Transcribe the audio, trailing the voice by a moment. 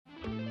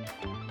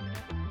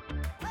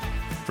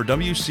For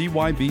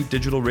WCYB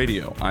Digital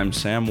Radio, I'm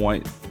Sam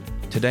White.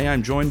 Today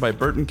I'm joined by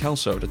Burton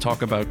Kelso to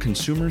talk about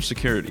consumer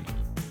security.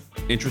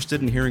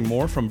 Interested in hearing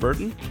more from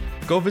Burton?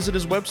 Go visit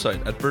his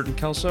website at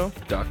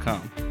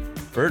burtonkelso.com.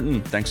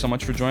 Burton, thanks so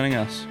much for joining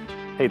us.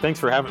 Hey, thanks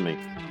for having me.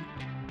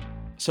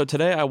 So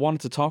today I wanted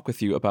to talk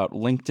with you about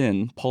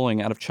LinkedIn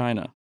pulling out of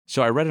China.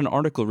 So I read an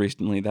article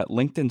recently that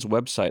LinkedIn's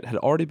website had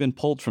already been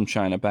pulled from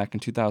China back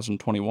in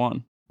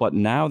 2021, but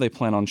now they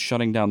plan on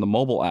shutting down the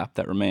mobile app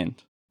that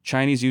remained.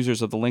 Chinese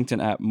users of the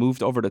LinkedIn app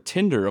moved over to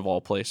Tinder, of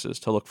all places,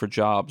 to look for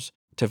jobs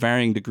to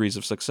varying degrees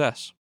of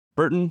success.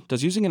 Burton,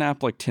 does using an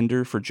app like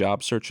Tinder for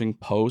job searching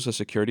pose a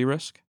security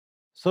risk?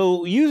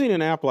 So, using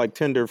an app like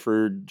Tinder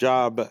for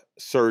job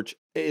search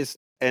is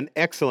an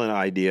excellent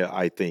idea,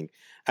 I think.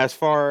 As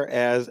far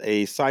as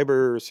a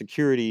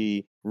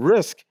cybersecurity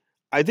risk,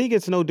 I think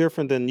it's no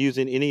different than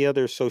using any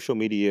other social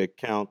media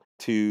account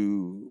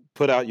to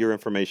put out your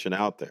information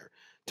out there.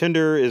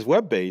 Tinder is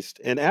web-based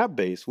and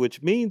app-based,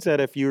 which means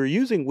that if you're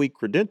using weak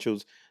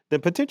credentials,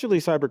 then potentially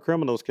cyber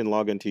criminals can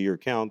log into your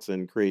accounts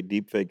and create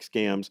deepfake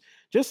scams,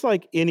 just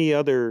like any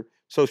other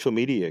social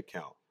media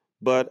account.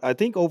 But I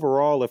think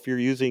overall, if you're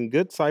using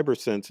good cyber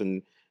sense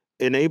and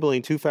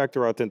enabling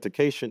two-factor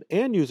authentication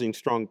and using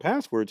strong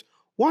passwords,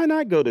 why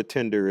not go to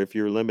Tinder if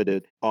you're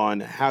limited on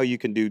how you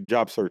can do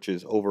job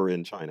searches over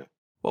in China?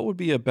 What would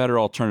be a better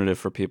alternative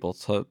for people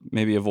to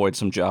maybe avoid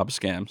some job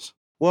scams?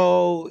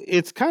 Well,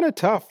 it's kind of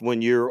tough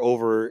when you're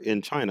over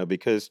in China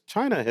because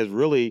China has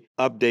really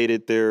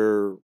updated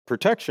their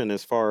protection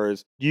as far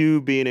as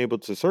you being able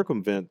to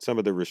circumvent some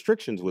of the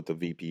restrictions with the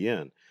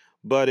VPN.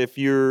 But if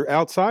you're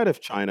outside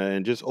of China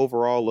and just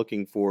overall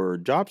looking for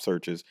job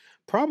searches,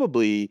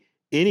 probably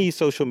any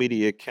social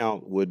media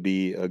account would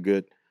be a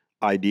good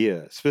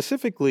idea.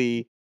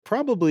 Specifically,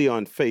 probably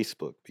on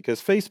Facebook,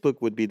 because Facebook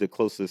would be the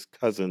closest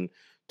cousin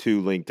to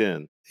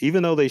LinkedIn.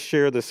 Even though they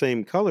share the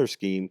same color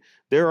scheme,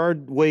 there are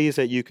ways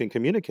that you can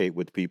communicate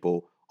with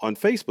people on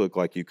Facebook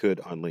like you could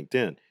on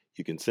LinkedIn.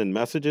 You can send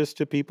messages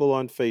to people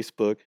on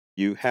Facebook.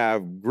 You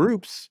have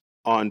groups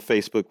on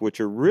Facebook, which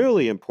are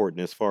really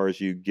important as far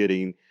as you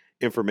getting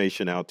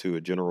information out to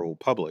a general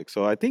public.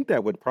 So I think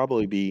that would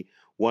probably be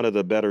one of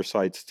the better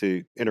sites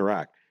to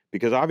interact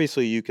because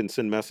obviously you can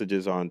send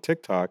messages on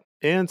TikTok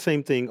and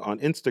same thing on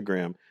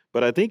Instagram.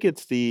 But I think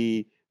it's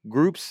the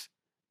groups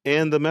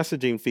and the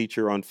messaging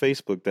feature on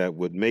Facebook that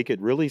would make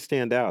it really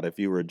stand out. If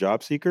you were a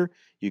job seeker,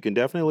 you can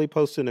definitely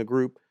post in a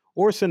group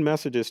or send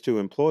messages to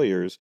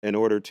employers in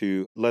order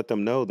to let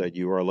them know that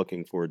you are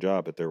looking for a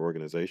job at their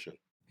organization.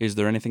 Is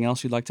there anything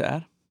else you'd like to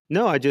add?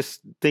 No, I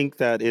just think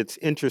that it's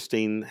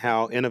interesting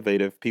how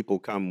innovative people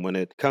come when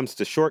it comes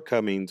to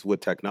shortcomings with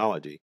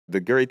technology. The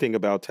great thing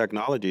about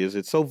technology is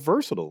it's so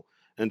versatile.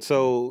 And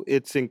so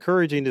it's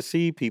encouraging to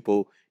see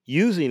people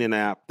using an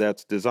app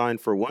that's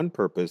designed for one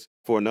purpose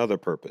for another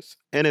purpose.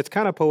 And it's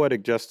kind of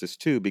poetic justice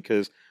too,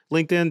 because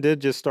LinkedIn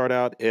did just start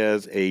out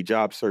as a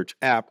job search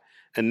app,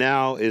 and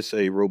now it's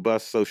a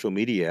robust social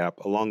media app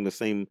along the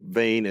same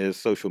vein as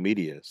social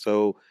media.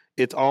 So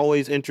it's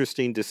always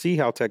interesting to see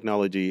how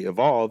technology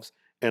evolves,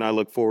 and I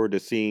look forward to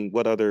seeing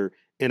what other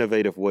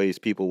innovative ways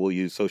people will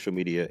use social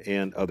media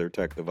and other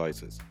tech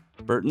devices.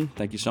 Burton,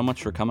 thank you so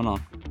much for coming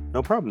on.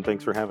 No problem.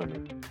 Thanks for having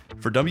me.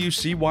 For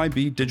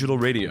WCYB Digital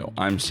Radio,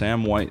 I'm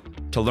Sam White.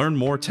 To learn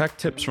more tech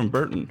tips from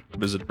Burton,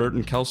 visit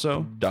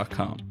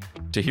burtonkelso.com.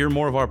 To hear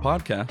more of our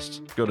podcasts,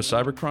 go to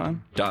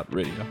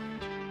cybercrime.radio.